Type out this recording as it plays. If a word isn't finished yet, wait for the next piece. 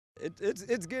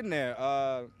It's getting there.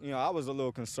 I was a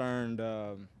little concerned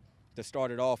to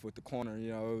start it off with the corner.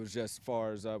 It was just as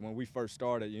far as when we first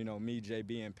started. Me,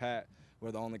 JB, and Pat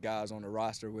were the only guys on the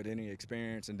roster with any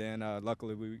experience, and then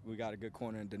luckily we got a good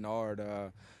corner in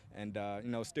Denard, and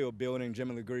still building.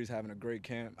 Jimmy Legree's having a great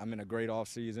camp. I'm in a great off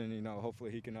season.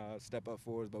 Hopefully he can step up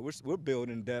for us. But we're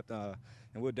building depth, and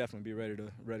we'll definitely be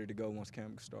ready to go once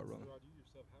camp start rolling.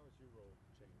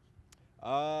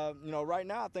 Right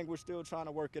now I think we're still trying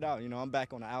to work it out. I'm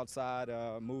back on the outside,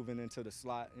 moving into the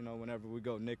slot. Whenever we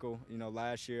go nickel.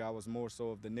 Last year I was more so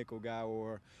of the nickel guy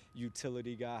or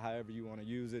utility guy, however you want to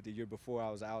use it. The year before I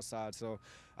was outside, so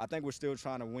I think we're still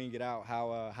trying to wing it out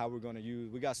how we're going to use.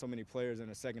 We got so many players in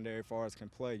the secondary as far as can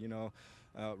play.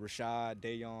 Rashad,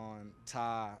 Dayon,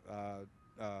 Ty.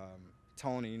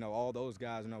 Tony, all those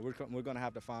guys, we're going to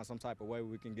have to find some type of way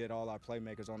we can get all our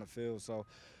playmakers on the field. So,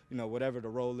 whatever the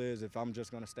role is, if I'm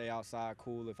just going to stay outside,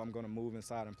 cool. If I'm going to move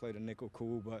inside and play the nickel,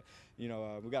 cool. But, we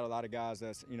got a lot of guys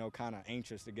that's, kind of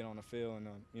anxious to get on the field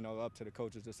and, up to the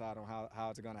coaches decide on how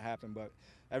it's going to happen. But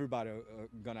everybody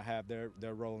going to have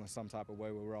their role in some type of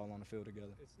way where we're all on the field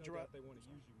together. It's no doubt they want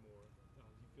to use you more. Do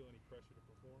you feel any pressure to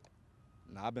perform?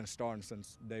 No, I've been starting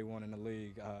since day one in the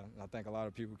league. I think a lot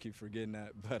of people keep forgetting that,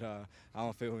 but I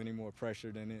don't feel any more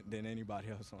pressure than anybody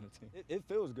else on the team. It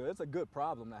feels good. It's a good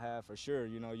problem to have for sure.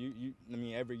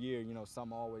 Every year,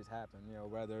 something always happens.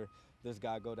 Whether this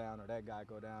guy go down or that guy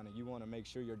go down, and you want to make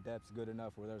sure your depth's good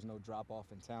enough where there's no drop off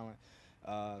in talent.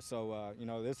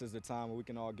 This is the time where we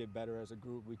can all get better as a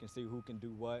group. We can see who can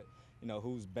do what,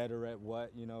 who's better at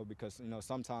what, because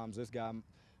sometimes this guy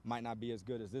might not be as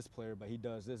good as this player, but he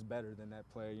does this better than that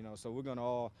player, So we're going to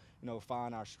all,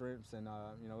 find our strengths, and,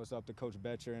 it's up to Coach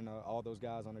Betcher and all those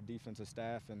guys on the defensive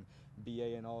staff and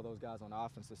BA and all those guys on the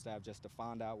offensive staff just to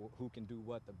find out who can do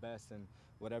what the best and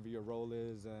whatever your role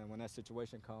is. And when that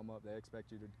situation come up, they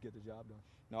expect you to get the job done.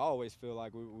 I always feel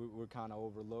like we're kind of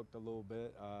overlooked a little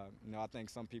bit. I think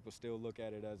some people still look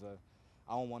at it as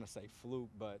I don't want to say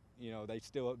fluke, but, they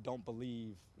still don't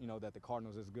believe, that the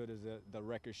Cardinals as good as the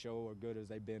records show or good as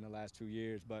they've been the last 2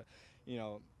 years. But,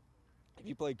 if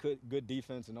you play good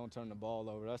defense and don't turn the ball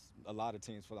over, that's a lot of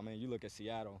teams. You look at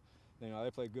Seattle.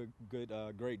 They play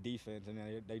great defense,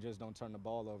 and they just don't turn the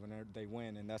ball over, and they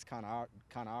win. And that's kind of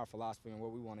our philosophy and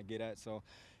what we want to get at. So,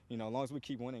 as long as we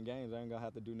keep winning games, I ain't gonna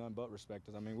have to do nothing but respect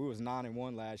us. We was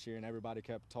 9-1 last year, and everybody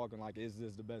kept talking like, "Is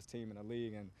this the best team in the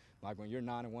league?" And like when you're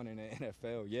 9-1 in the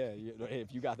NFL, yeah,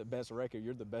 if you got the best record,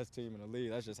 you're the best team in the league.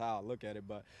 That's just how I look at it.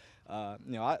 But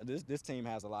this team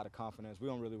has a lot of confidence. We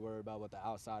don't really worry about what the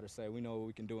outsiders say. We know what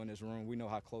we can do in this room. We know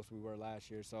how close we were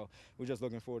last year, so we're just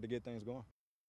looking forward to get things going.